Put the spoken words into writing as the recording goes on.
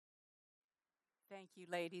Thank you,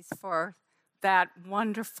 ladies, for that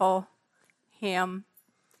wonderful hymn,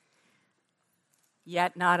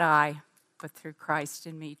 Yet Not I, but Through Christ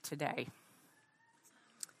in Me Today.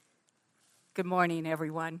 Good morning,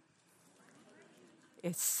 everyone.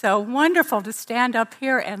 It's so wonderful to stand up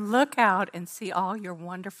here and look out and see all your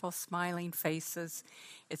wonderful smiling faces.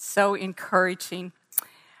 It's so encouraging.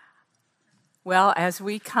 Well, as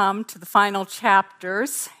we come to the final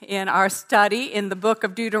chapters in our study in the book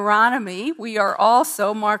of Deuteronomy, we are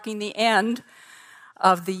also marking the end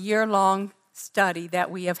of the year-long study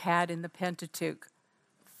that we have had in the Pentateuch.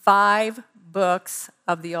 5 books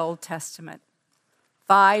of the Old Testament.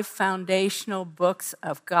 5 foundational books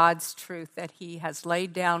of God's truth that He has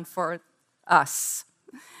laid down for us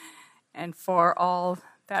and for all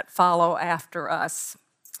that follow after us.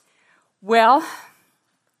 Well,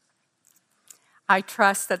 I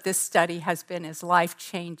trust that this study has been as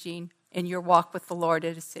life-changing in your walk with the Lord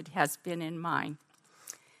as it has been in mine.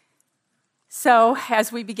 So,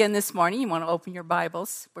 as we begin this morning, you want to open your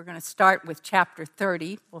Bibles. We're going to start with chapter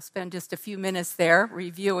 30. We'll spend just a few minutes there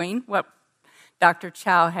reviewing what Dr.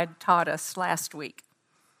 Chow had taught us last week.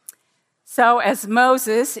 So, as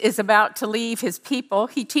Moses is about to leave his people,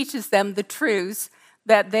 he teaches them the truths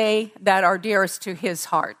that are dearest to his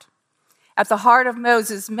heart. At the heart of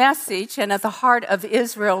Moses' message and at the heart of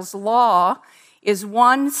Israel's law is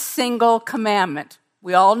one single commandment.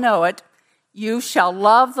 We all know it. You shall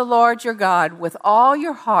love the Lord your God with all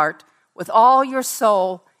your heart, with all your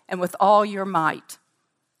soul, and with all your might.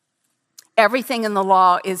 Everything in the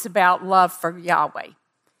law is about love for Yahweh.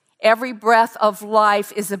 Every breath of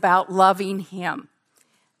life is about loving Him.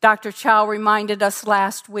 Dr. Chow reminded us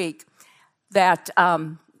last week that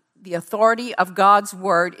the authority of God's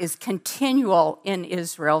word is continual in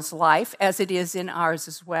Israel's life, as it is in ours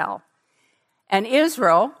as well. And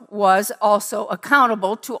Israel was also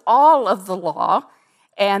accountable to all of the law,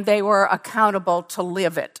 and they were accountable to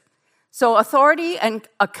live it. So authority and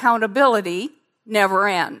accountability never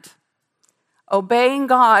end. Obeying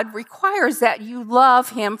God requires that you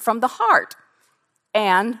love Him from the heart.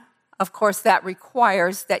 And, of course, that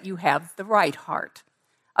requires that you have the right heart,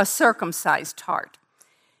 a circumcised heart.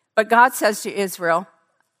 But God says to Israel,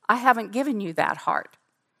 I haven't given you that heart.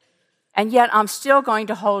 And yet I'm still going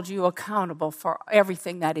to hold you accountable for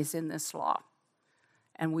everything that is in this law.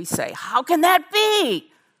 And we say, how can that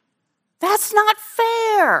be? That's not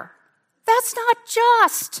fair. That's not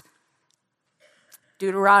just.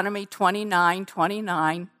 Deuteronomy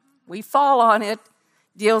 29:29, we fall on it,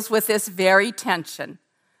 deals with this very tension.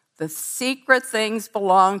 The secret things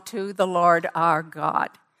belong to the Lord our God.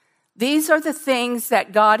 These are the things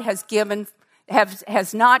that God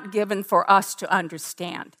has not given for us to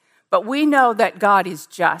understand. But we know that God is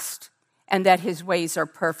just and that His ways are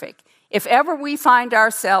perfect. If ever we find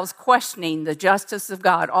ourselves questioning the justice of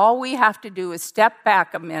God, all we have to do is step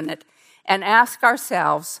back a minute and ask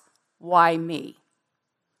ourselves, why me?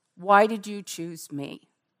 Why did you choose me?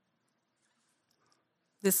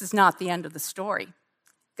 This is not the end of the story.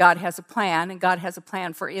 God has a plan, and God has a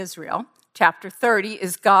plan for Israel. Chapter 30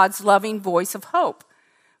 is God's loving voice of hope.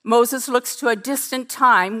 Moses looks to a distant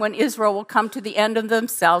time when Israel will come to the end of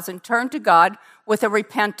themselves and turn to God with a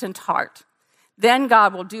repentant heart. Then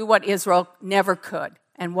God will do what Israel never could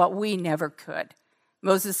and what we never could.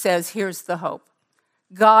 Moses says, here's the hope.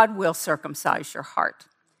 God will circumcise your heart.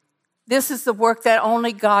 This is the work that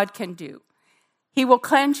only God can do. He will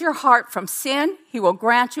cleanse your heart from sin. He will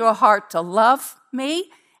grant you a heart to love me,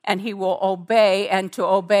 and He will obey and to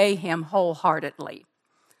obey Him wholeheartedly.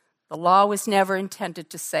 The law was never intended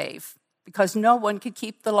to save because no one could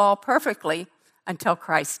keep the law perfectly until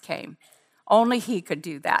Christ came. Only He could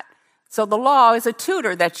do that. So the law is a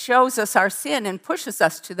tutor that shows us our sin and pushes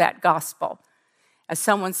us to that gospel. As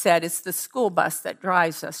someone said, it's the school bus that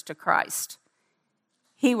drives us to Christ.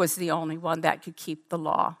 He was the only one that could keep the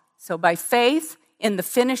law. So by faith in the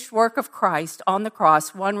finished work of Christ on the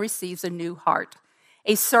cross, one receives a new heart,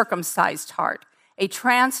 a circumcised heart, a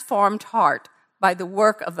transformed heart by the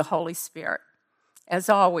work of the Holy Spirit. As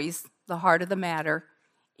always, the heart of the matter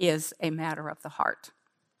is a matter of the heart.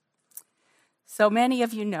 So many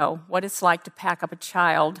of you know what it's like to pack up a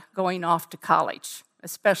child going off to college,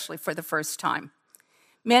 especially for the first time.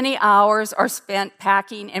 Many hours are spent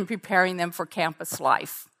packing and preparing them for campus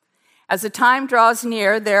life. As the time draws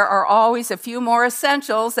near, there are always a few more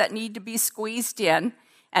essentials that need to be squeezed in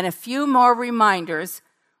and a few more reminders.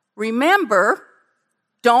 Remember,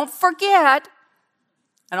 don't forget,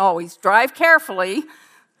 and always drive carefully.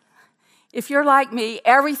 If you're like me,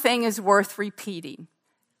 everything is worth repeating,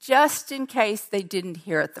 just in case they didn't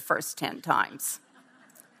hear it the first 10 times.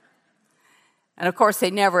 And of course, they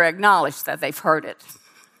never acknowledge that they've heard it.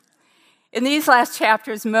 In these last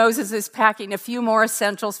chapters, Moses is packing a few more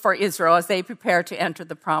essentials for Israel as they prepare to enter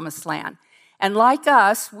the Promised Land. And like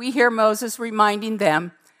us, we hear Moses reminding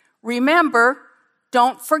them, remember,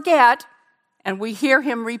 don't forget, and we hear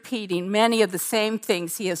him repeating many of the same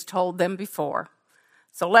things he has told them before.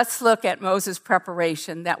 So let's look at Moses'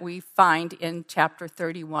 preparation that we find in chapter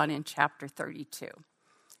 31 and chapter 32.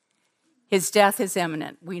 His death is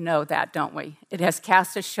imminent. We know that, don't we? It has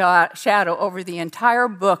cast a shadow over the entire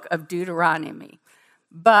book of Deuteronomy.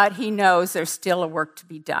 But he knows there's still a work to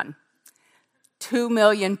be done. 2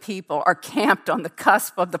 million people are camped on the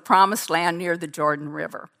cusp of the Promised Land near the Jordan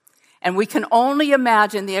River. And we can only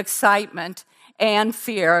imagine the excitement and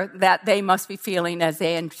fear that they must be feeling as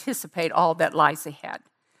they anticipate all that lies ahead.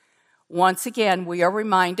 Once again, we are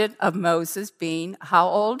reminded of Moses being how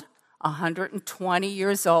old? 120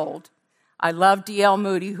 years old. I love D.L.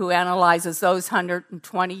 Moody, who analyzes those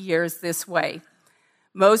 120 years this way.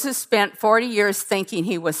 Moses spent 40 years thinking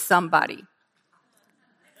he was somebody,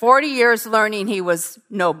 40 years learning he was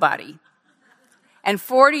nobody, and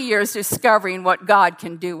 40 years discovering what God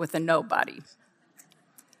can do with a nobody.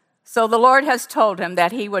 So the Lord has told him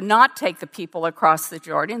that he would not take the people across the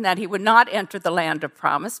Jordan, that he would not enter the land of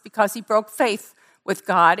promise because he broke faith with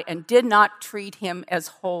God and did not treat him as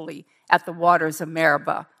holy at the waters of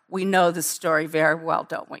Meribah. We know the story very well,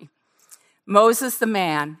 don't we? Moses, the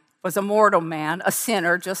man, was a mortal man, a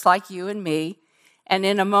sinner just like you and me, and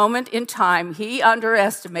in a moment in time, he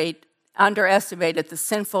underestimated the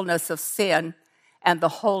sinfulness of sin and the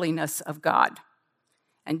holiness of God.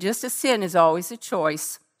 And just as sin is always a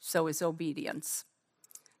choice, so is obedience.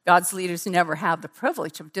 God's leaders never have the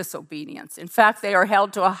privilege of disobedience. In fact, they are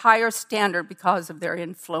held to a higher standard because of their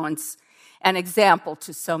influence and example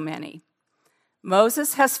to so many.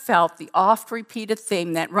 Moses has felt the oft-repeated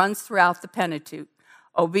theme that runs throughout the Pentateuch.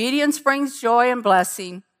 Obedience brings joy and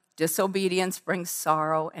blessing. Disobedience brings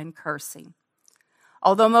sorrow and cursing.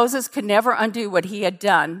 Although Moses could never undo what he had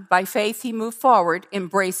done, by faith he moved forward,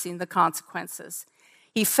 embracing the consequences.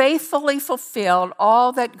 He faithfully fulfilled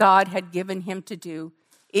all that God had given him to do,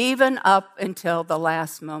 even up until the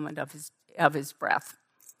last moment of his breath.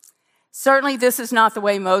 Certainly, this is not the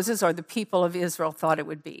way Moses or the people of Israel thought it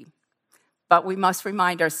would be. But we must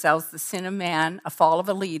remind ourselves the sin of man, a fall of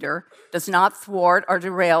a leader, does not thwart or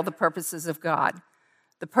derail the purposes of God.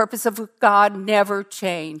 The purpose of God never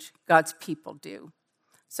change. God's people do.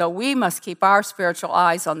 So we must keep our spiritual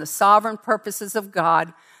eyes on the sovereign purposes of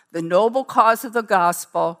God, the noble cause of the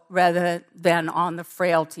gospel, rather than on the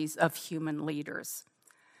frailties of human leaders.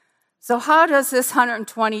 So how does this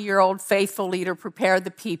 120-year-old faithful leader prepare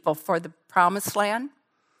the people for the Promised Land?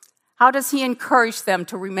 How does he encourage them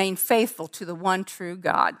to remain faithful to the one true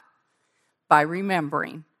God? By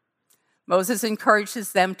remembering. Moses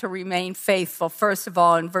encourages them to remain faithful, first of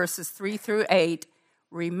all, in verses 3 through 8,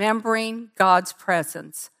 remembering God's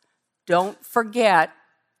presence. Don't forget,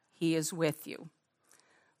 he is with you.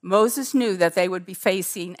 Moses knew that they would be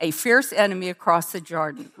facing a fierce enemy across the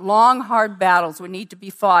Jordan. Long, hard battles would need to be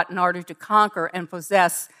fought in order to conquer and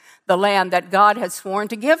possess the land that God had sworn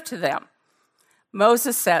to give to them.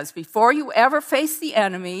 Moses says, before you ever face the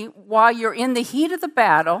enemy, while you're in the heat of the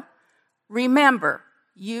battle, remember,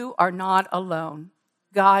 you are not alone.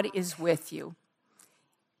 God is with you.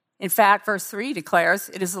 In fact, verse 3 declares,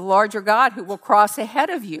 it is the Lord your God who will cross ahead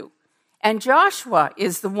of you, and Joshua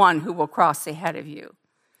is the one who will cross ahead of you.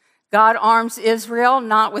 God arms Israel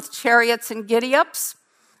not with chariots and giddy-ups,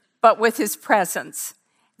 but with his presence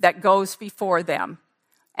that goes before them,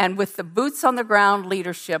 and with the boots-on-the-ground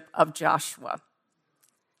leadership of Joshua.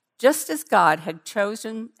 Just as God had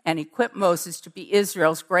chosen and equipped Moses to be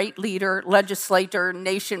Israel's great leader, legislator,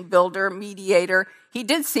 nation builder, mediator, he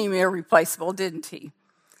did seem irreplaceable, didn't he?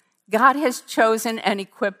 God has chosen and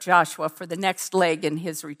equipped Joshua for the next leg in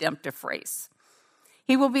his redemptive race.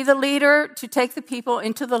 He will be the leader to take the people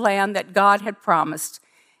into the land that God had promised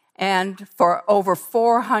and for over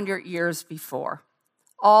 400 years before,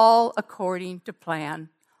 all according to plan,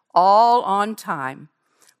 all on time.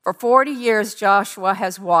 For 40 years, Joshua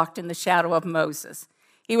has walked in the shadow of Moses.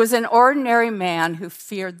 He was an ordinary man who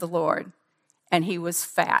feared the Lord, and he was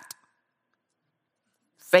fat,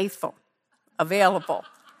 faithful, available,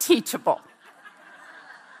 teachable.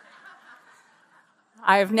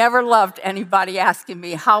 I have never loved anybody asking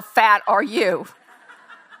me, how fat are you?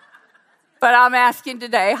 But I'm asking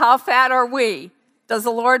today, how fat are we? Does the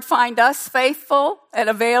Lord find us faithful and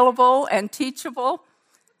available and teachable?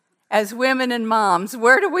 As women and moms,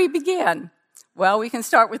 where do we begin? Well, we can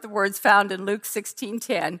start with the words found in Luke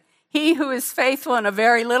 16:10. He who is faithful in a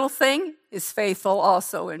very little thing is faithful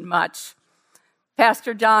also in much.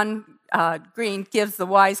 Pastor John Green gives the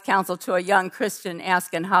wise counsel to a young Christian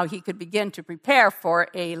asking how he could begin to prepare for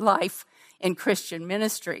a life in Christian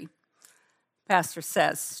ministry. Pastor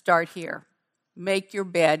says, start here. Make your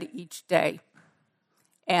bed each day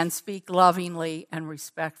and speak lovingly and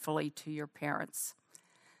respectfully to your parents.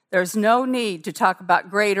 There's no need to talk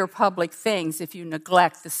about greater public things if you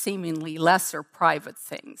neglect the seemingly lesser private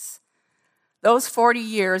things. Those 40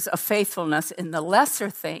 years of faithfulness in the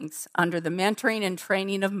lesser things under the mentoring and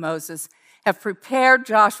training of Moses have prepared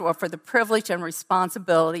Joshua for the privilege and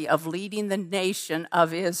responsibility of leading the nation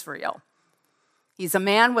of Israel. He's a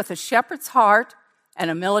man with a shepherd's heart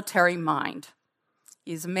and a military mind.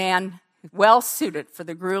 He's a man well suited for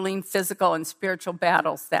the grueling physical and spiritual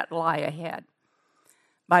battles that lie ahead.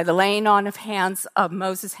 By the laying on of hands of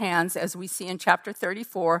Moses' hands, as we see in chapter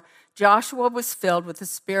 34, Joshua was filled with the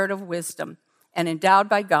spirit of wisdom and endowed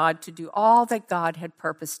by God to do all that God had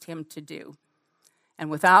purposed him to do. And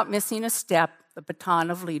without missing a step, the baton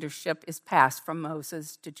of leadership is passed from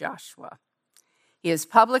Moses to Joshua. He is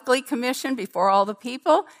publicly commissioned before all the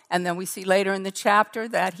people, and then we see later in the chapter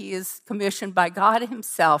that he is commissioned by God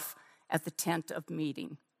himself at the tent of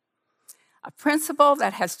meeting. A principle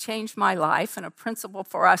that has changed my life and a principle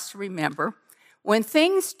for us to remember: when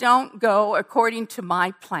things don't go according to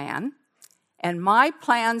my plan and my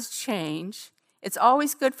plans change, it's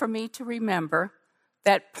always good for me to remember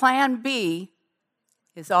that plan B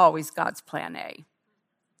is always God's plan A.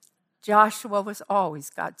 Joshua was always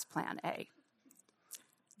God's plan A.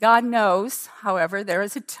 God knows, however, there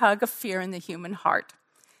is a tug of fear in the human heart.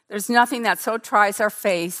 There's nothing that so tries our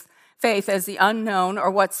faith as the unknown or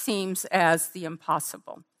what seems as the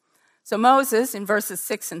impossible. So Moses, in verses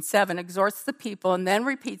 6 and 7, exhorts the people and then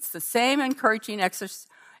repeats the same encouraging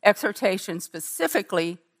exhortation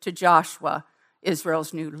specifically to Joshua,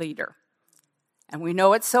 Israel's new leader. And we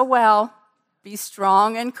know it so well. Be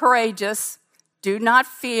strong and courageous. Do not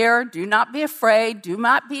fear. Do not be afraid. Do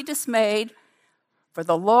not be dismayed. For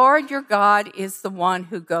the Lord your God is the one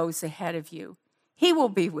who goes ahead of you. He will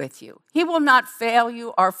be with you. He will not fail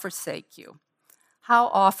you or forsake you. How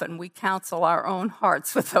often we counsel our own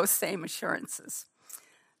hearts with those same assurances.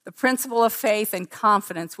 The principle of faith and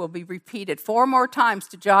confidence will be repeated 4 more times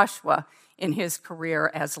to Joshua in his career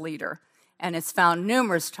as leader, and it's found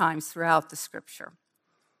numerous times throughout the scripture.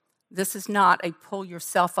 This is not a pull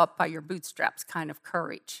yourself up by your bootstraps kind of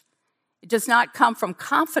courage. It does not come from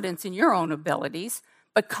confidence in your own abilities,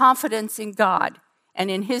 but confidence in God and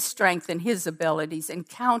in his strength and his abilities, and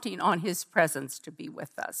counting on his presence to be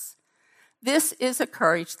with us. This is a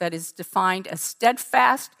courage that is defined as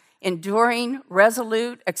steadfast, enduring,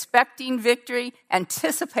 resolute, expecting victory,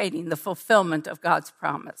 anticipating the fulfillment of God's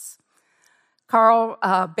promise. Carl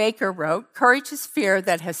Baker wrote, "Courage is fear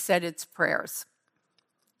that has said its prayers."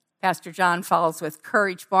 Pastor John follows with,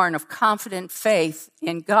 "Courage born of confident faith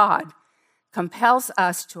in God compels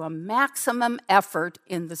us to a maximum effort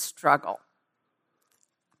in the struggle."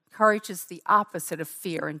 Courage is the opposite of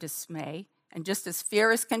fear and dismay, and just as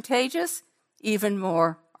fear is contagious, even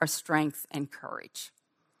more are strength and courage.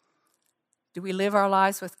 Do we live our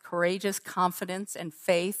lives with courageous confidence and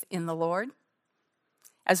faith in the Lord?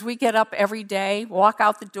 As we get up every day, walk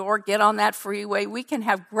out the door, get on that freeway, we can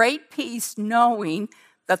have great peace knowing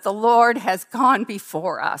that the Lord has gone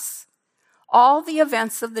before us. All the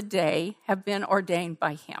events of the day have been ordained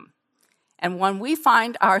by him. And when we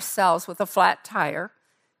find ourselves with a flat tire,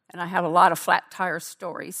 and I have a lot of flat tire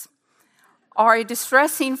stories, or a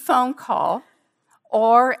distressing phone call,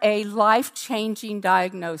 or a life-changing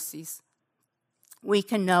diagnosis, we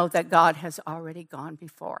can know that God has already gone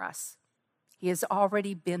before us. He has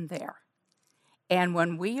already been there. And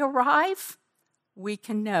when we arrive, we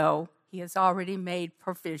can know he has already made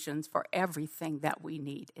provisions for everything that we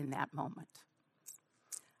need in that moment.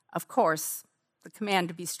 Of course, the command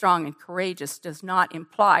to be strong and courageous does not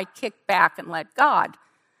imply kick back and let God.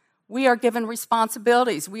 We are given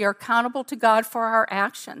responsibilities. We are accountable to God for our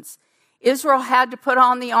actions. Israel had to put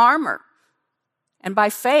on the armor, and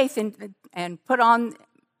by faith and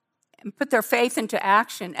put their faith into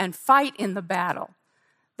action and fight in the battle.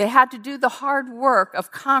 They had to do the hard work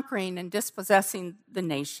of conquering and dispossessing the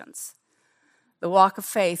nations. The walk of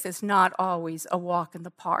faith is not always a walk in the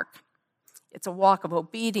park. It's a walk of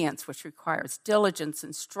obedience, which requires diligence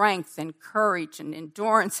and strength and courage and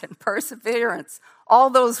endurance and perseverance, all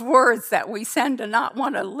those words that we tend to not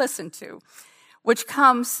want to listen to, which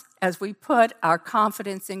comes as we put our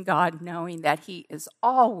confidence in God, knowing that he is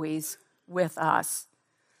always with us.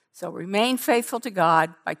 So remain faithful to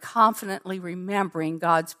God by confidently remembering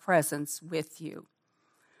God's presence with you.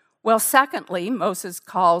 Well, secondly, Moses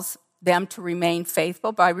calls them to remain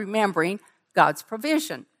faithful by remembering God's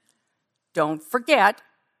provision. Don't forget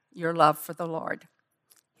your love for the Lord.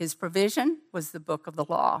 His provision was the book of the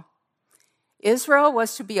law. Israel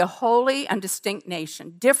was to be a holy and distinct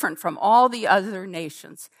nation, different from all the other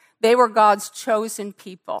nations. They were God's chosen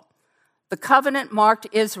people. The covenant marked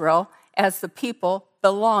Israel as the people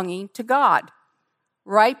belonging to God.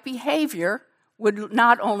 Right behavior would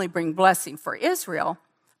not only bring blessing for Israel,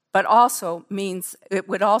 but it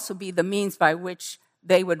would also be the means by which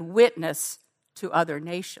they would witness to other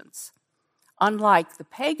nations. Unlike the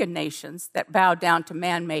pagan nations that bowed down to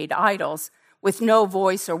man-made idols with no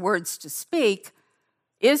voice or words to speak,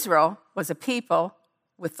 Israel was a people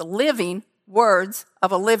with the living words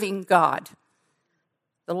of a living God.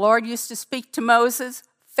 The Lord used to speak to Moses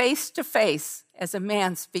face to face as a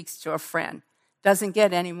man speaks to a friend. Doesn't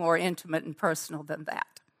get any more intimate and personal than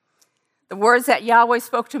that. The words that Yahweh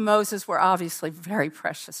spoke to Moses were obviously very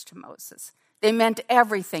precious to Moses. They meant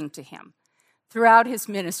everything to him. Throughout his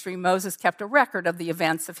ministry, Moses kept a record of the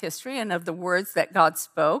events of history and of the words that God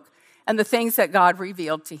spoke and the things that God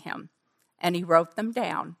revealed to him. And he wrote them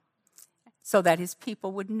down so that his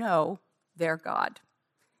people would know their God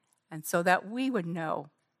and so that we would know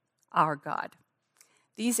our God.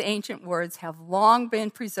 These ancient words have long been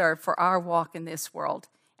preserved for our walk in this world,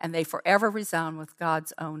 and they forever resound with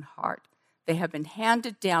God's own heart. They have been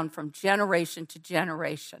handed down from generation to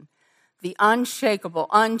generation. The unshakable,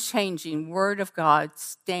 unchanging Word of God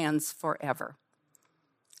stands forever.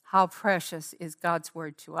 How precious is God's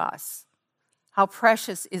Word to us? How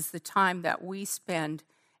precious is the time that we spend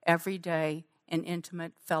every day in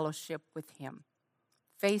intimate fellowship with Him,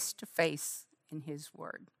 face to face in His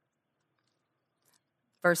Word.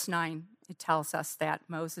 Verse 9, it tells us that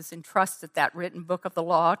Moses entrusted that written book of the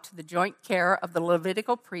law to the joint care of the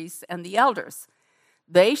Levitical priests and the elders.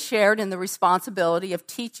 They shared in the responsibility of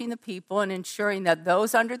teaching the people and ensuring that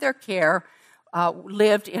those under their care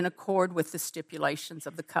lived in accord with the stipulations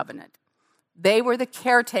of the covenant. They were the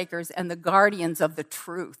caretakers and the guardians of the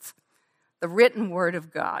truth, the written word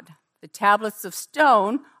of God. The tablets of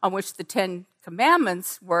stone on which the 10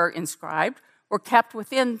 Commandments were inscribed were kept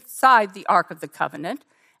inside the Ark of the Covenant,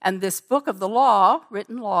 and this book of the law,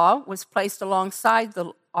 written law, was placed alongside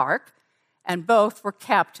the Ark, and both were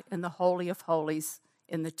kept in the Holy of Holies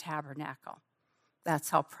in the tabernacle. That's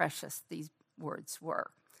how precious these words were.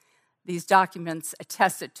 These documents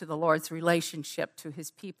attested to the Lord's relationship to his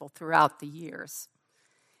people throughout the years.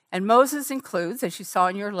 And Moses includes, as you saw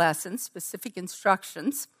in your lesson, specific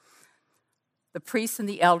instructions. The priests and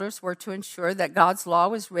the elders were to ensure that God's law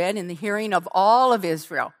was read in the hearing of all of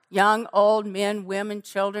Israel, young, old, men, women,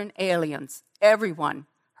 children, aliens. Everyone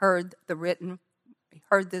heard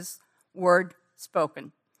this word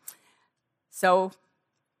spoken. So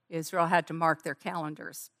Israel had to mark their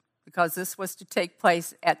calendars because this was to take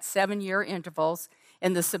place at 7-year intervals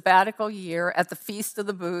in the sabbatical year at the Feast of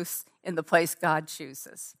the Booths in the place God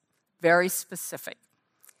chooses. Very specific.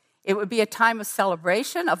 It would be a time of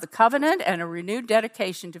celebration of the covenant and a renewed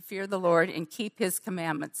dedication to fear the Lord and keep his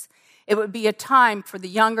commandments. It would be a time for the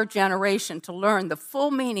younger generation to learn the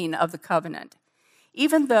full meaning of the covenant,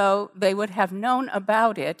 even though they would have known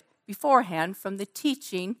about it beforehand from the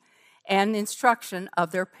teaching and instruction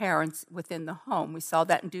of their parents within the home. We saw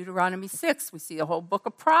that in Deuteronomy 6. We see a whole book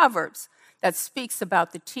of Proverbs that speaks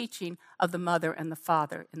about the teaching of the mother and the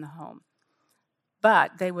father in the home.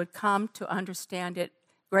 But they would come to understand it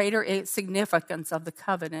greater significance of the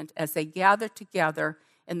covenant as they gather together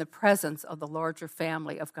in the presence of the larger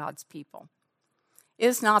family of God's people.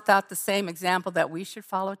 Is not that the same example that we should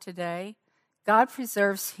follow today? God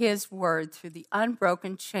preserves his word through the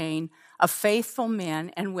unbroken chain of faithful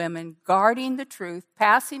men and women guarding the truth,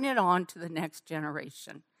 passing it on to the next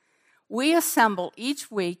generation. We assemble each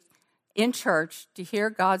week in church to hear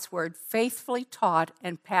God's word faithfully taught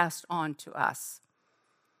and passed on to us.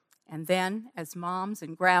 And then, as moms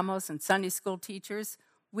and grandmas and Sunday school teachers,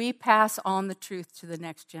 we pass on the truth to the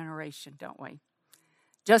next generation, don't we?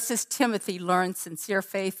 Just as Timothy learned sincere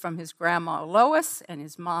faith from his grandma Lois and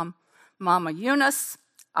his Mama Eunice,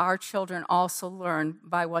 our children also learn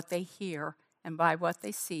by what they hear and by what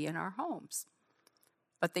they see in our homes.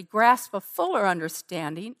 But they grasp a fuller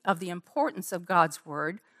understanding of the importance of God's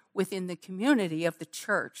word within the community of the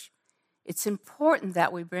church. It's important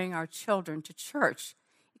that we bring our children to church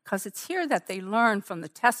because it's here that they learn from the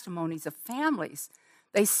testimonies of families.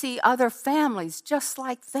 They see other families just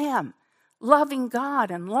like them, loving God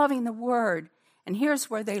and loving the word. And here's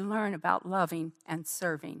where they learn about loving and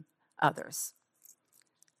serving others.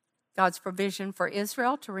 God's provision for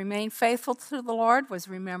Israel to remain faithful to the Lord was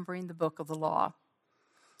remembering the book of the law.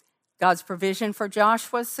 God's provision for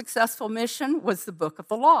Joshua's successful mission was the book of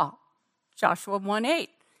the law. Joshua 1:8.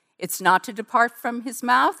 It's not to depart from his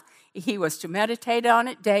mouth. He was to meditate on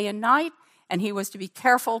it day and night, and he was to be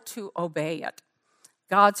careful to obey it.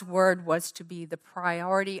 God's word was to be the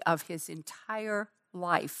priority of his entire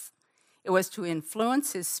life. It was to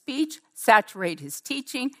influence his speech, saturate his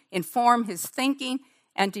teaching, inform his thinking,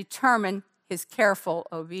 and determine his careful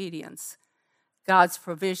obedience. God's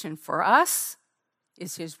provision for us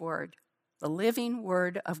is his word, the living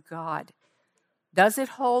word of God. Does it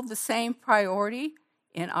hold the same priority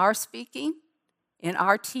in our speaking, in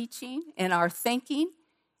our teaching, in our thinking,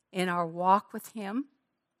 in our walk with him,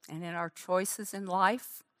 and in our choices in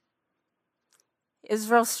life?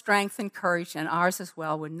 Israel's strength and courage, and ours as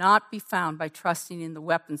well, would not be found by trusting in the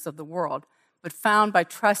weapons of the world, but found by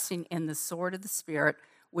trusting in the sword of the Spirit,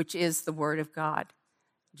 which is the word of God.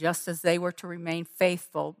 Just as they were to remain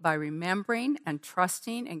faithful by remembering and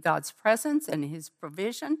trusting in God's presence and his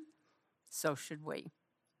provision, so should we.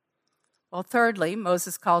 Well, thirdly,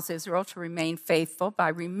 Moses calls Israel to remain faithful by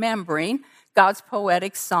remembering God's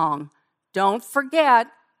poetic song. Don't forget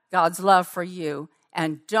God's love for you,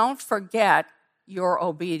 and don't forget your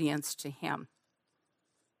obedience to him.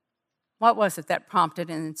 What was it that prompted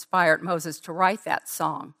and inspired Moses to write that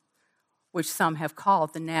song, which some have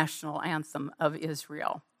called the national anthem of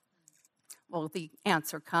Israel? Well, the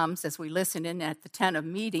answer comes as we listen in at the tent of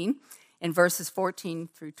meeting in verses 14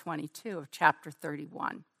 through 22 of chapter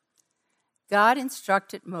 31. God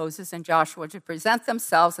instructed Moses and Joshua to present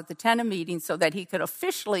themselves at the tent of meeting so that he could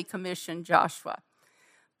officially commission Joshua.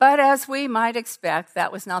 But as we might expect,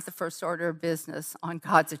 that was not the first order of business on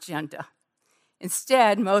God's agenda.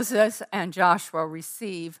 Instead, Moses and Joshua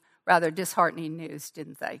receive rather disheartening news,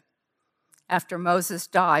 didn't they? After Moses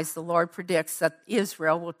dies, the Lord predicts that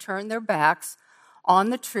Israel will turn their backs on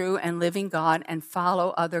the true and living God and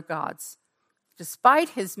follow other gods. Despite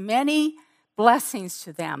his many blessings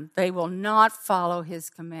to them, they will not follow his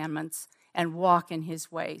commandments and walk in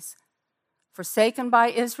his ways. Forsaken by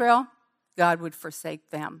Israel, God would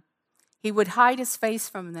forsake them. He would hide his face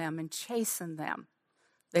from them and chasten them.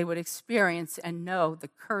 They would experience and know the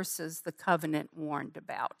curses the covenant warned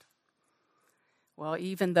about. Well,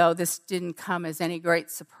 even though this didn't come as any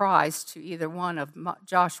great surprise to either one of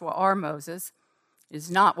Joshua or Moses, it is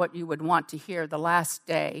not what you would want to hear the last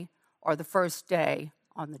day or the first day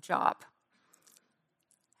on the job.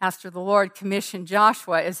 After the Lord commissioned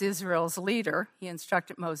Joshua as Israel's leader, he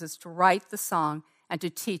instructed Moses to write the song and to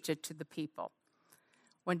teach it to the people.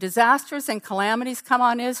 When disasters and calamities come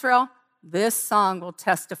on Israel, this song will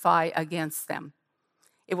testify against them.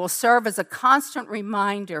 It will serve as a constant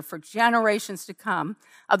reminder for generations to come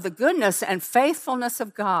of the goodness and faithfulness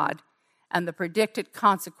of God and the predicted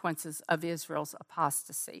consequences of Israel's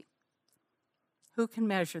apostasy. Who can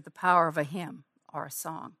measure the power of a hymn or a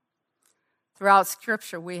song? Throughout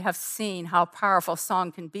Scripture, we have seen how powerful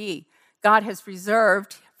song can be. God has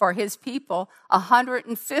reserved for his people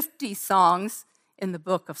 150 songs in the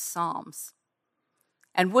book of Psalms.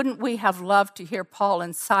 And wouldn't we have loved to hear Paul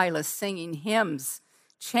and Silas singing hymns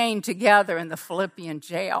chained together in the Philippian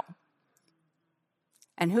jail?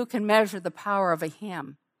 And who can measure the power of a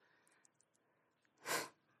hymn?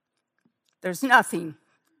 There's nothing,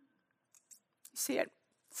 you see, it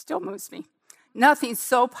still moves me. Nothing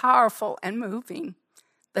so powerful and moving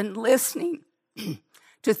than listening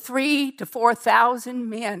to 3,000 to 4,000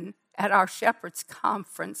 men at our Shepherds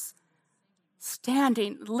Conference,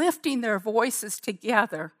 standing, lifting their voices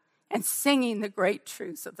together and singing the great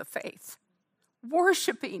truths of the faith,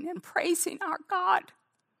 worshiping and praising our God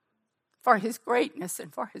for his greatness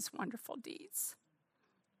and for his wonderful deeds.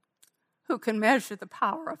 Who can measure the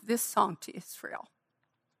power of this song to Israel?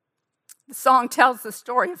 The song tells the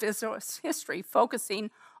story of Israel's history,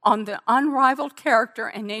 focusing on the unrivaled character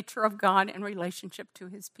and nature of God in relationship to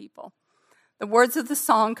his people. The words of the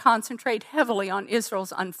song concentrate heavily on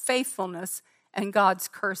Israel's unfaithfulness and God's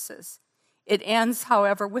curses. It ends,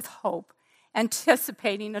 however, with hope,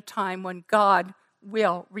 anticipating a time when God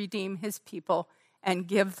will redeem his people and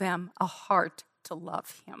give them a heart to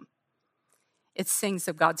love him. It sings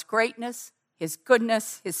of God's greatness, his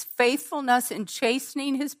goodness, his faithfulness in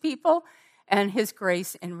chastening his people, and his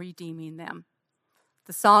grace in redeeming them.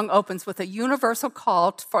 The song opens with a universal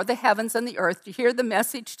call for the heavens and the earth to hear the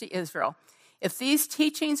message to Israel. If these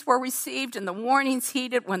teachings were received and the warnings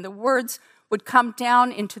heeded, when the words would come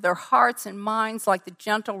down into their hearts and minds like the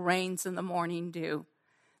gentle rains in the morning dew,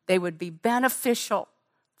 they would be beneficial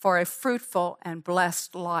for a fruitful and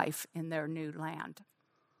blessed life in their new land.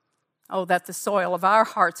 Oh, that the soil of our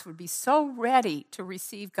hearts would be so ready to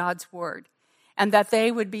receive God's word, and that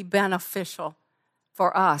they would be beneficial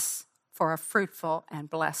for us for a fruitful and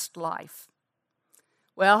blessed life.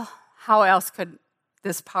 Well, How else could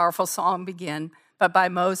this powerful song begin but by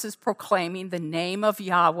Moses proclaiming the name of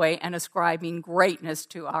Yahweh and ascribing greatness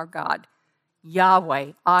to our God?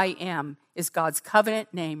 Yahweh, I am, is God's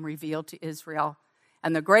covenant name revealed to Israel,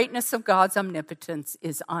 and the greatness of God's omnipotence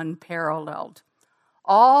is unparalleled.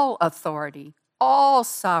 All authority, all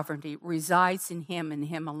sovereignty resides in him and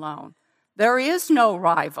him alone. There is no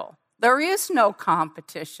rival. There is no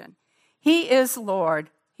competition. He is Lord.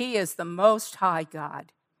 He is the Most High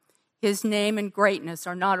God. His name and greatness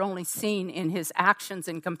are not only seen in his actions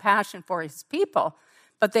and compassion for his people,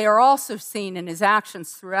 but they are also seen in his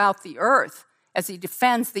actions throughout the earth as he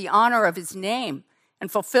defends the honor of his name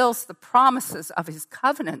and fulfills the promises of his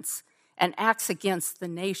covenants and acts against the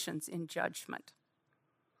nations in judgment.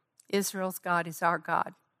 Israel's God is our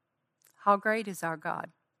God. How great is our God?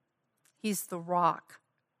 He's the rock.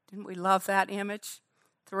 Didn't we love that image?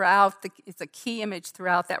 It's a key image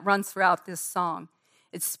that runs throughout this song.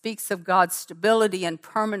 It speaks of God's stability and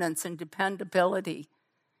permanence and dependability.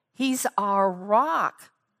 He's our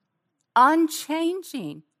rock,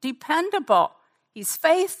 unchanging, dependable. He's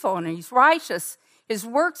faithful and he's righteous. His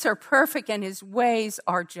works are perfect and his ways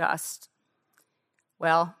are just.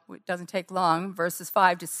 Well, it doesn't take long. Verses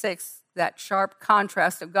 5-6, that sharp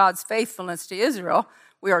contrast of God's faithfulness to Israel,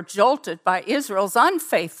 we are jolted by Israel's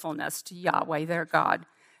unfaithfulness to Yahweh, their God.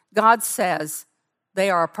 God says they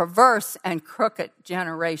are a perverse and crooked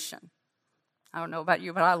generation. I don't know about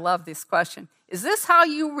you, but I love this question. Is this how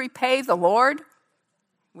you repay the Lord?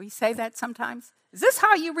 We say that sometimes. Is this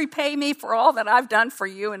how you repay me for all that I've done for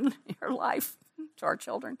you in your life? To our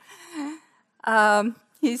children.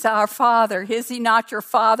 He's our Father. Is he not your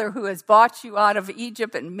Father who has bought you out of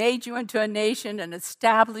Egypt and made you into a nation and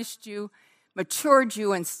established you, matured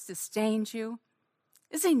you, and sustained you?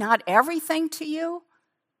 Is he not everything to you?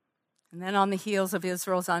 And then on the heels of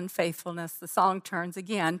Israel's unfaithfulness, the song turns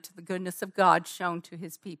again to the goodness of God shown to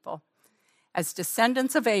his people. As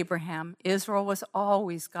descendants of Abraham, Israel was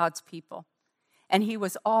always God's people, and he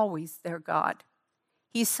was always their God.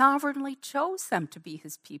 He sovereignly chose them to be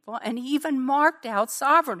his people, and he even marked out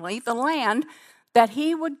sovereignly the land that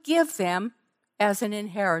he would give them as an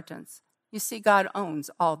inheritance. You see, God owns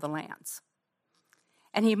all the lands.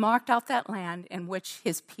 And he marked out that land in which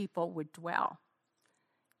his people would dwell.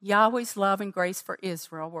 Yahweh's love and grace for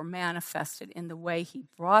Israel were manifested in the way he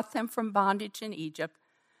brought them from bondage in Egypt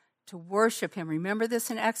to worship him. Remember this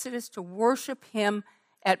in Exodus? To worship him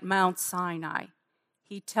at Mount Sinai.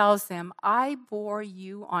 He tells them, I bore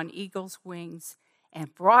you on eagle's wings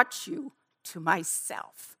and brought you to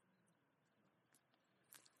myself.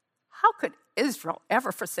 How could Israel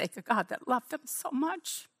ever forsake a God that loved them so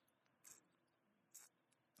much?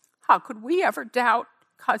 How could we ever doubt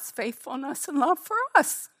God's faithfulness and love for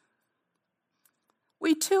us?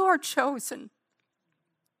 We too are chosen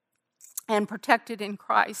and protected in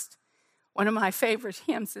Christ. One of my favorite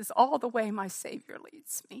hymns is All the Way My Savior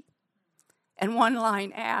Leads Me. And one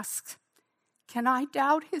line asks, can I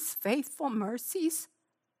doubt his faithful mercies,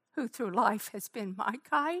 who through life has been my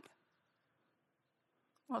guide?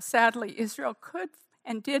 Well, sadly, Israel could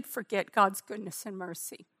and did forget God's goodness and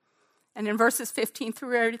mercy. And in verses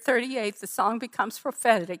 15-38, the song becomes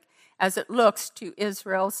prophetic as it looks to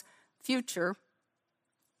Israel's future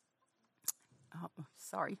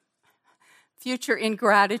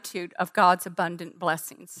ingratitude of God's abundant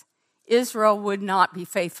blessings. Israel would not be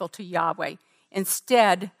faithful to Yahweh.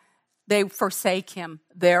 Instead, they forsake him,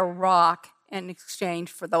 their rock, in exchange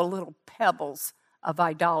for the little pebbles of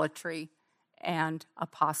idolatry and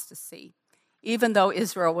apostasy. Even though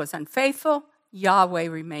Israel was unfaithful, Yahweh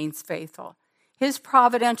remains faithful. His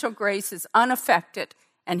providential grace is unaffected,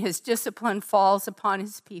 and his discipline falls upon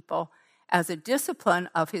his people as a discipline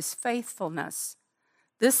of his faithfulness.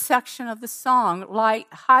 This section of the song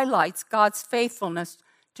highlights God's faithfulness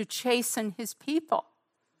to chasten his people.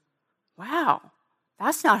 Wow,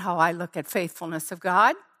 that's not how I look at faithfulness of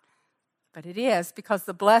God. But it is, because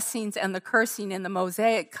the blessings and the cursing in the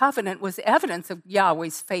Mosaic covenant was evidence of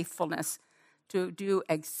Yahweh's faithfulness to do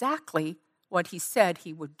exactly what he said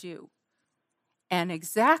he would do, and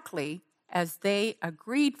exactly as they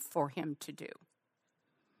agreed for him to do.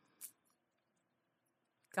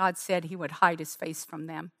 God said he would hide his face from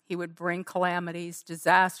them. He would bring calamities,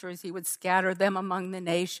 disasters. He would scatter them among the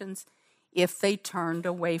nations if they turned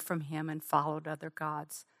away from him and followed other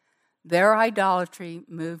gods. Their idolatry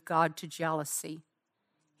moved God to jealousy.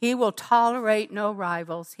 He will tolerate no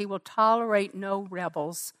rivals. He will tolerate no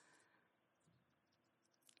rebels.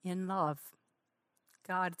 In love,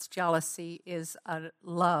 God's jealousy is a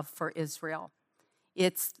love for Israel.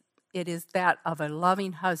 It is that of a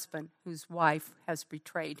loving husband whose wife has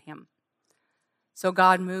betrayed him. So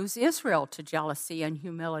God moves Israel to jealousy and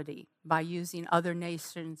humility by using other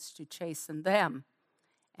nations to chasten them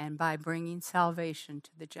and by bringing salvation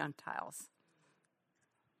to the Gentiles.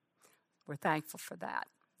 We're thankful for that.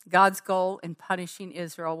 God's goal in punishing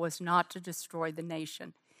Israel was not to destroy the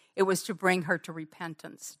nation. It was to bring her to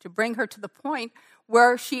repentance, to bring her to the point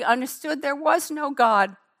where she understood there was no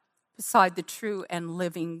God beside the true and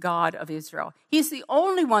living God of Israel. He's the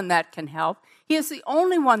only one that can help. He is the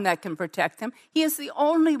only one that can protect them. He is the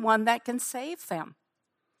only one that can save them.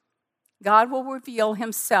 God will reveal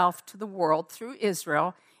himself to the world through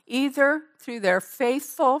Israel, either through their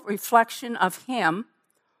faithful reflection of him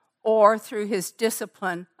or through his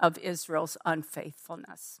discipline of Israel's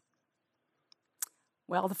unfaithfulness.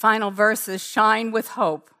 Well, the final verses shine with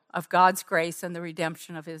hope of God's grace and the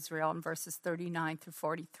redemption of Israel in verses 39 through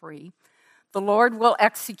 43. The Lord will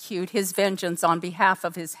execute his vengeance on behalf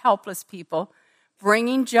of his helpless people,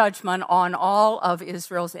 bringing judgment on all of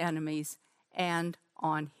Israel's enemies and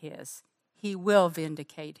on his. He will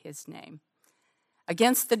vindicate his name.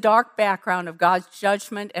 Against the dark background of God's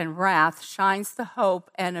judgment and wrath shines the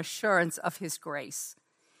hope and assurance of his grace.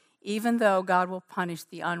 Even though God will punish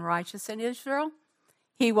the unrighteous in Israel,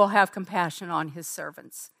 he will have compassion on his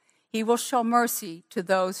servants. He will show mercy to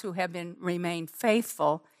those who have remained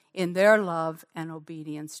faithful in their love and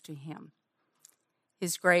obedience to him.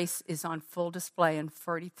 His grace is on full display in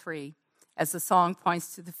 43 as the song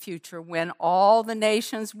points to the future when all the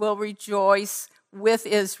nations will rejoice with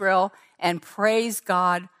Israel and praise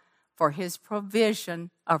God for his provision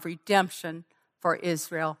of redemption for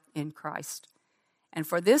Israel in Christ, and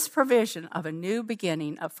for this provision of a new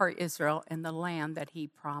beginning for Israel in the land that he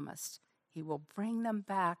promised. He will bring them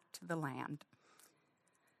back to the land.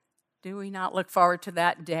 Do we not look forward to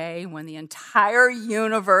that day when the entire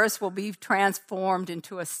universe will be transformed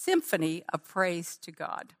into a symphony of praise to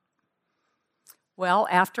God? Well,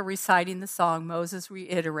 after reciting the song, Moses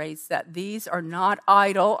reiterates that these are not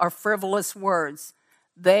idle or frivolous words.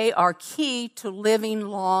 They are key to living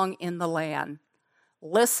long in the land.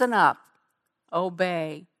 Listen up,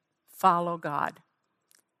 obey, follow God.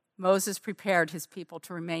 Moses prepared his people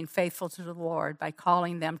to remain faithful to the Lord by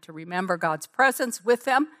calling them to remember God's presence with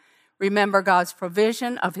them, remember God's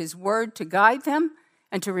provision of his word to guide them,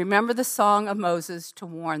 and to remember the song of Moses to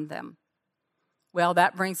warn them. Well,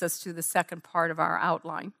 that brings us to the second part of our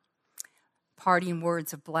outline, parting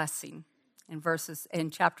words of blessing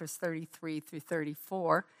in chapters 33 through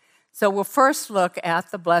 34. So we'll first look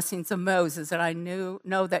at the blessings of Moses, and I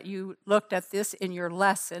know that you looked at this in your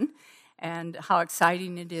lesson and how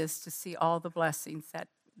exciting it is to see all the blessings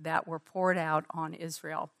that were poured out on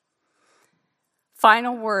Israel.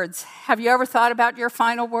 Final words. Have you ever thought about your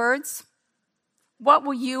final words? What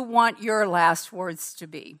will you want your last words to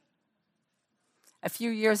be? A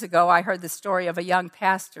few years ago, I heard the story of a young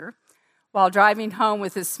pastor. While driving home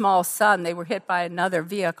with his small son, they were hit by another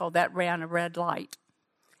vehicle that ran a red light.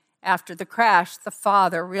 After the crash, the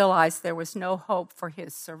father realized there was no hope for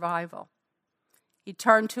his survival. He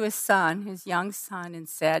turned to his son, his young son, and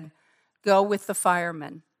said, "Go with the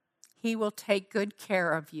fireman. He will take good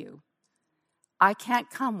care of you. I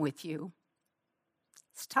can't come with you.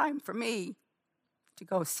 It's time for me to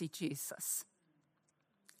go see Jesus."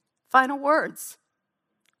 Final words.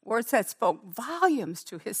 Words that spoke volumes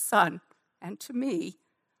to his son and to me.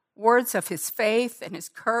 Words of his faith and his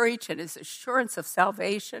courage and his assurance of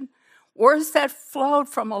salvation. Words that flowed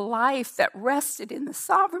from a life that rested in the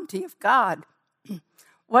sovereignty of God.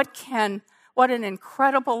 What an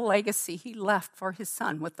incredible legacy he left for his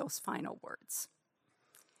son with those final words.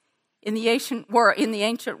 In the ancient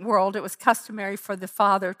world, it was customary for the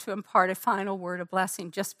father to impart a final word of blessing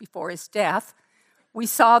just before his death. We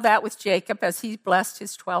saw that with Jacob as he blessed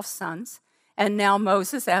his 12 sons. And now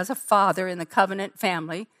Moses, as a father in the covenant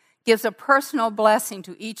family, gives a personal blessing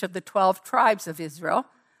to each of the 12 tribes of Israel,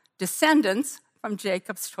 descendants from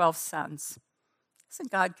Jacob's 12 sons.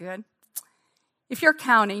 Isn't God good? If you're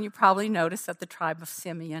counting, you probably notice that the tribe of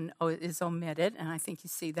Simeon is omitted, and I think you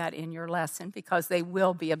see that in your lesson because they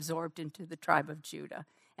will be absorbed into the tribe of Judah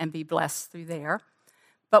and be blessed through there.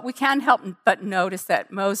 But we can't help but notice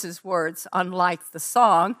that Moses' words, unlike the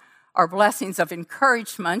song, are blessings of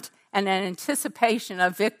encouragement and an anticipation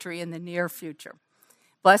of victory in the near future.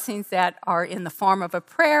 Blessings that are in the form of a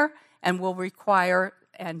prayer and will require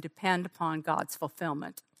and depend upon God's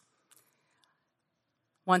fulfillment.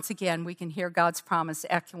 Once again, we can hear God's promise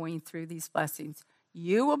echoing through these blessings.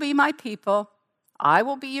 You will be my people, I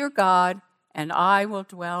will be your God, and I will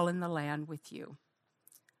dwell in the land with you.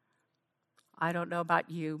 I don't know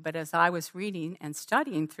about you, but as I was reading and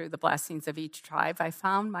studying through the blessings of each tribe, I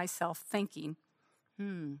found myself thinking,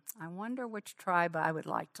 I wonder which tribe I would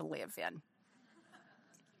like to live in.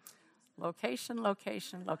 Location,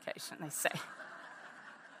 location, location, they say.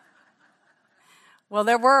 Well,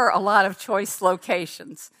 there were a lot of choice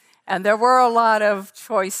locations, and there were a lot of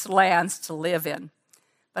choice lands to live in.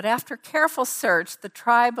 But after careful search, the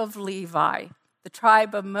tribe of Levi, the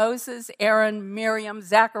tribe of Moses, Aaron, Miriam,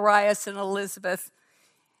 Zacharias, and Elizabeth,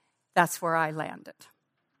 that's where I landed.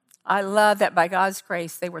 I love that by God's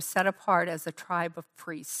grace, they were set apart as a tribe of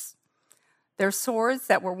priests. Their swords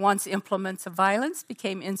that were once implements of violence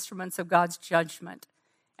became instruments of God's judgment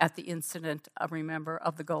at the incident, remember,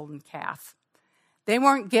 of the golden calf. They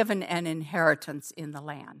weren't given an inheritance in the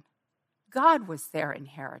land. God was their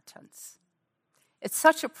inheritance. It's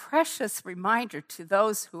such a precious reminder to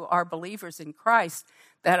those who are believers in Christ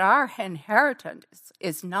that our inheritance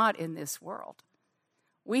is not in this world.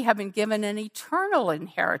 We have been given an eternal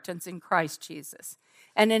inheritance in Christ Jesus,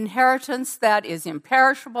 an inheritance that is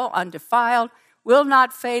imperishable, undefiled, will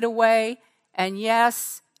not fade away, and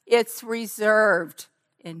yes, it's reserved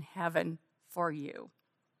in heaven for you.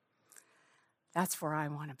 That's where I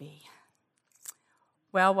want to be.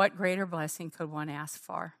 Well, what greater blessing could one ask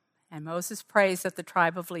for? And Moses prays that the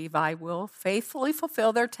tribe of Levi will faithfully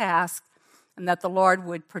fulfill their task and that the Lord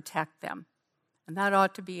would protect them. And that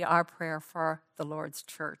ought to be our prayer for the Lord's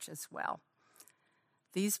church as well.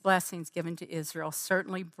 These blessings given to Israel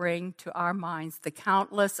certainly bring to our minds the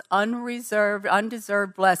countless undeserved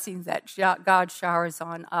blessings that God showers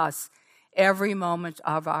on us every moment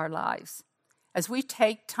of our lives. As we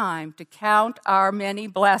take time to count our many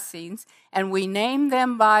blessings and we name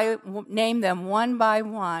them one by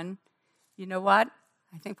one, you know what?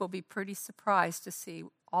 I think we'll be pretty surprised to see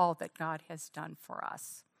all that God has done for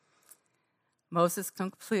us. Moses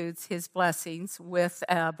concludes his blessings with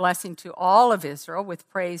a blessing to all of Israel with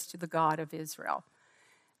praise to the God of Israel.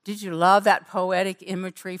 Did you love that poetic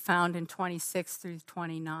imagery found in 26 through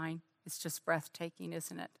 29? It's just breathtaking,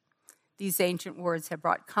 isn't it? These ancient words have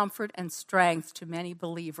brought comfort and strength to many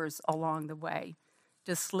believers along the way.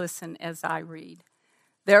 Just listen as I read.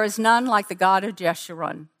 There is none like the God of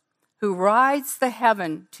Jeshurun, who rides the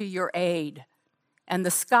heaven to your aid, and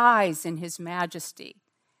the skies in his majesty.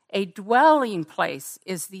 A dwelling place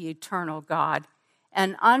is the eternal God,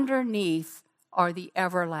 and underneath are the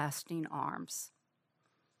everlasting arms.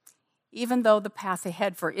 Even though the path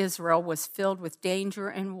ahead for Israel was filled with danger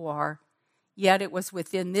and war, yet it was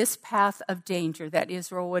within this path of danger that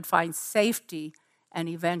Israel would find safety and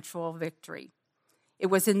eventual victory. It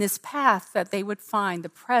was in this path that they would find the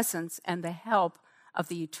presence and the help of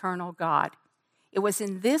the eternal God. It was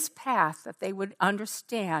in this path that they would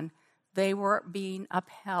understand they were being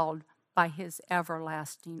upheld by his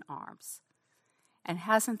everlasting arms. And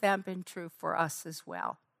hasn't that been true for us as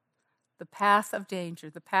well? The path of danger,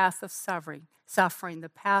 the path of suffering,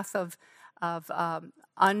 the path of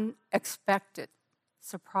unexpected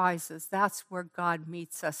surprises, that's where God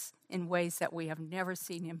meets us in ways that we have never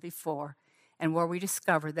seen him before, and where we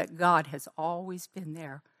discover that God has always been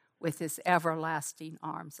there with his everlasting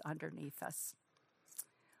arms underneath us.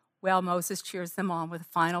 Well, Moses cheers them on with a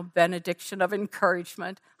final benediction of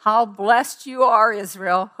encouragement. How blessed you are,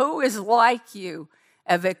 Israel. Who is like you,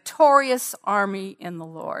 a victorious army in the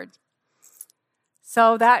Lord?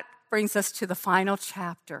 So that brings us to the final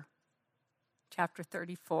chapter, chapter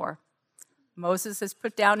 34. Moses has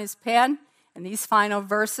put down his pen, and these final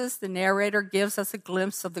verses, the narrator gives us a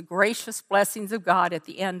glimpse of the gracious blessings of God at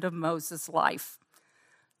the end of Moses' life.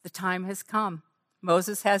 The time has come.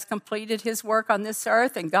 Moses has completed his work on this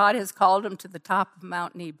earth, and God has called him to the top of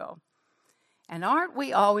Mount Nebo. And aren't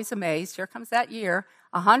we always amazed? Here comes that year,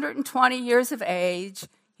 120 years of age,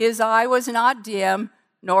 his eye was not dim,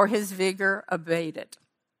 nor his vigor abated.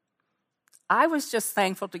 I was just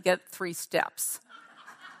thankful to get 3 steps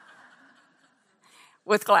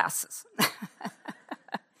with glasses.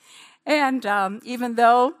 And even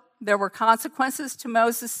though there were consequences to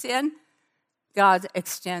Moses' sin, God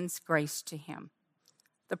extends grace to him.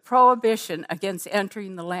 The prohibition against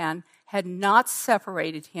entering the land had not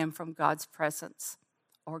separated him from God's presence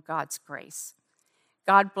or God's grace.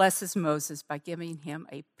 God blesses Moses by giving him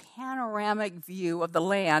a panoramic view of the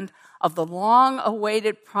land of the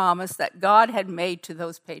long-awaited promise that God had made to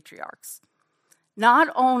those patriarchs. Not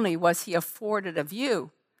only was he afforded a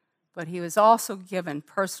view, but he was also given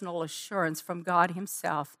personal assurance from God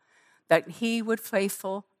himself that he would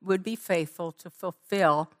be faithful to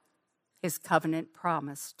fulfill his covenant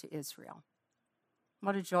promise to Israel.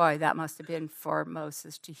 What a joy that must have been for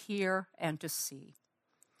Moses to hear and to see.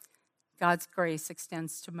 God's grace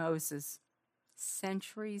extends to Moses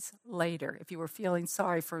centuries later. If you were feeling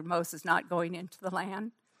sorry for Moses not going into the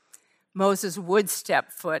land, Moses would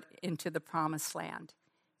step foot into the promised land.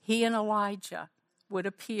 He and Elijah would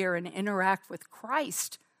appear and interact with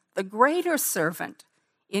Christ, the greater servant,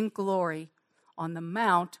 in glory on the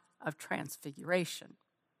Mount of Transfiguration.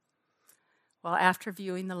 Well, after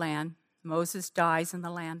viewing the land, Moses dies in the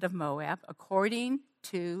land of Moab according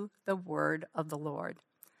to the word of the Lord.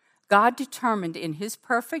 God determined in his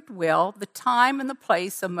perfect will the time and the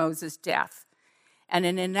place of Moses' death. And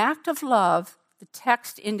in an act of love, the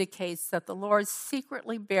text indicates that the Lord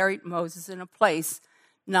secretly buried Moses in a place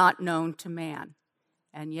not known to man.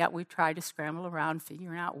 And yet we try to scramble around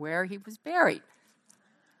figuring out where he was buried.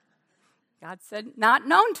 God said, not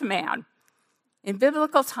known to man. In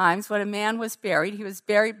biblical times, when a man was buried, he was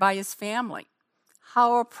buried by his family.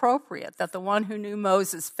 How appropriate that the one who knew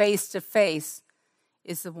Moses face to face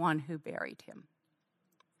is the one who buried him.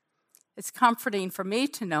 It's comforting for me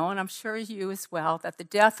to know, and I'm sure you as well, that the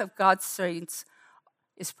death of God's saints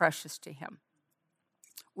is precious to him.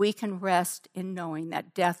 We can rest in knowing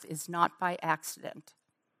that death is not by accident,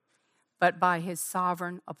 but by his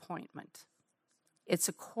sovereign appointment. It's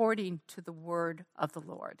according to the word of the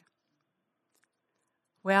Lord.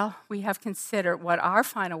 Well, we have considered what our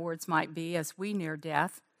final words might be as we near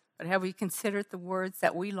death, but have we considered the words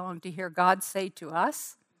that we long to hear God say to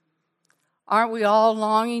us? Aren't we all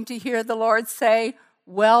longing to hear the Lord say,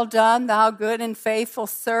 "Well done, thou good and faithful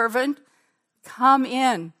servant. Come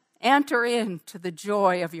in, enter into the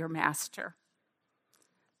joy of your master."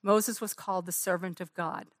 Moses was called the servant of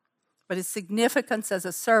God, but his significance as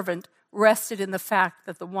a servant rested in the fact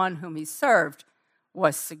that the one whom he served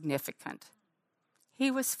was significant.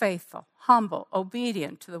 He was faithful, humble,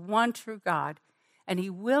 obedient to the one true God, and he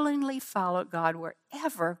willingly followed God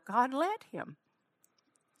wherever God led him.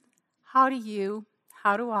 How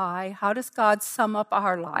does God sum up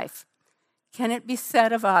our life? Can it be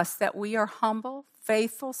said of us that we are humble,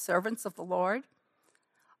 faithful servants of the Lord?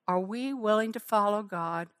 Are we willing to follow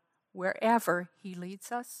God wherever he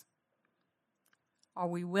leads us? Are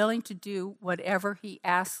we willing to do whatever he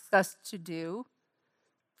asks us to do?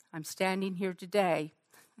 I'm standing here today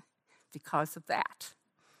because of that.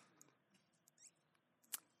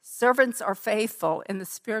 Servants are faithful in the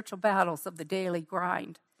spiritual battles of the daily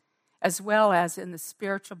grind, as well as in the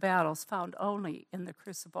spiritual battles found only in the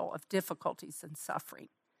crucible of difficulties and suffering.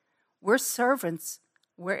 We're servants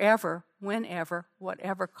wherever, whenever,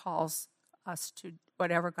 whatever God calls us to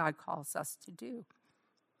do.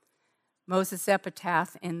 Moses'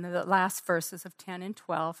 epitaph in the last verses of 10 and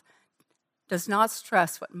 12 does not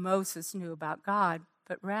stress what Moses knew about God,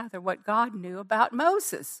 but rather what God knew about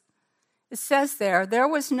Moses. It says there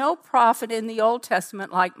was no prophet in the Old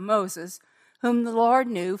Testament like Moses, whom the Lord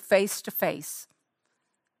knew face to face.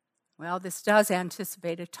 Well, this does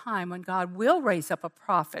anticipate a time when God will raise up a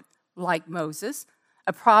prophet like Moses,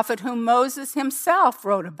 a prophet whom Moses himself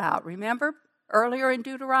wrote about, remember, earlier in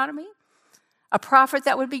Deuteronomy? A prophet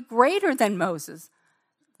that would be greater than Moses,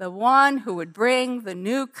 the one who would bring the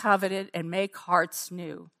new covenant and make hearts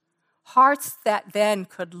new, hearts that then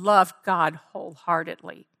could love God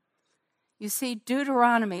wholeheartedly. You see,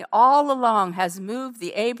 Deuteronomy all along has moved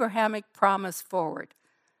the Abrahamic promise forward.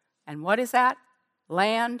 And what is that?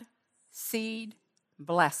 Land, seed,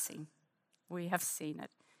 blessing. We have seen it.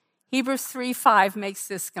 Hebrews 3:5 makes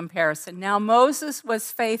this comparison. Now Moses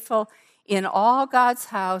was faithful in all God's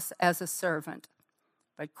house as a servant,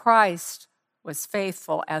 but Christ was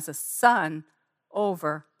faithful as a son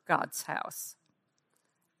over God's house.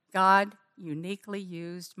 God uniquely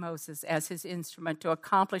used Moses as his instrument to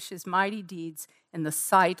accomplish his mighty deeds in the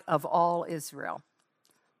sight of all Israel.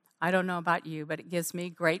 I don't know about you, but it gives me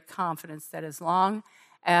great confidence that as long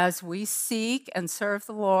as we seek and serve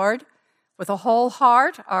the Lord with a whole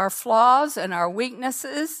heart, our flaws and our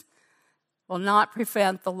weaknesses will not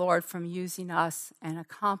prevent the Lord from using us and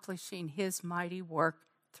accomplishing his mighty work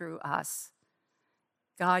through us.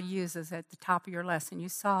 God uses, at the top of your lesson, you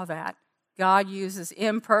saw that. God uses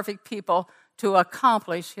imperfect people to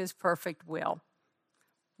accomplish his perfect will.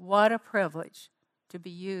 What a privilege to be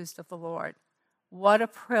used of the Lord. What a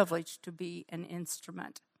privilege to be an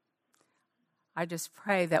instrument. I just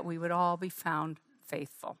pray that we would all be found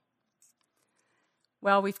faithful.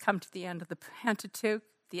 Well, we've come to the end of the Pentateuch,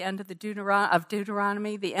 the end of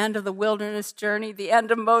Deuteronomy, the end of the wilderness journey, the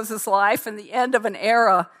end of Moses' life, and the end of an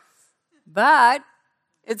era. But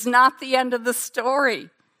it's not the end of the story.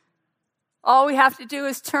 All we have to do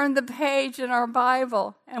is turn the page in our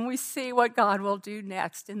Bible, and we see what God will do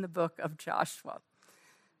next in the book of Joshua.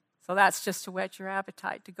 So that's just to whet your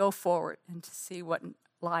appetite, to go forward and to see what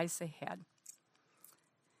lies ahead.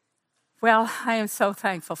 Well, I am so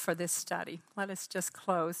thankful for this study. Let us just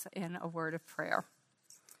close in a word of prayer.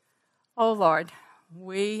 Oh Lord,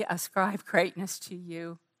 we ascribe greatness to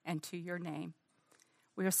you and to your name.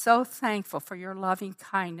 We are so thankful for your loving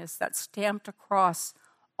kindness that's stamped across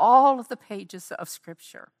all of the pages of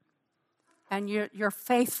Scripture. And your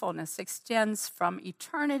faithfulness extends from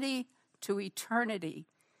eternity to eternity.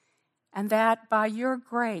 And that by your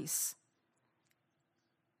grace,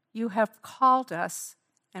 you have called us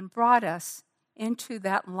and brought us into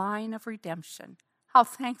that line of redemption. How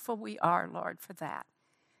thankful we are, Lord, for that.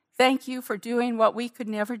 Thank you for doing what we could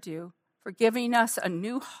never do, for giving us a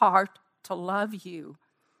new heart to love you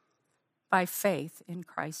by faith in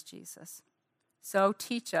Christ Jesus. So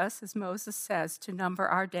teach us, as Moses says, to number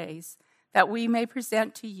our days, that we may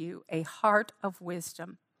present to you a heart of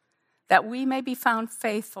wisdom, that we may be found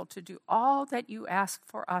faithful to do all that you ask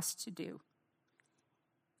for us to do,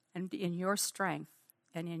 and in your strength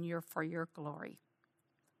and for your glory.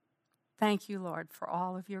 Thank you, Lord, for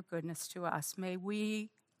all of your goodness to us. May we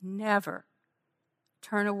never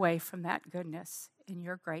turn away from that goodness in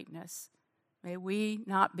your greatness. May we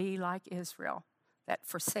not be like Israel that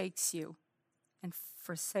forsakes you and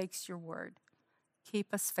forsakes your word.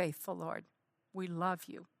 Keep us faithful, Lord. We love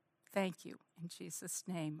you. Thank you. In Jesus'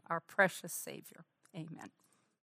 name, our precious Savior. Amen.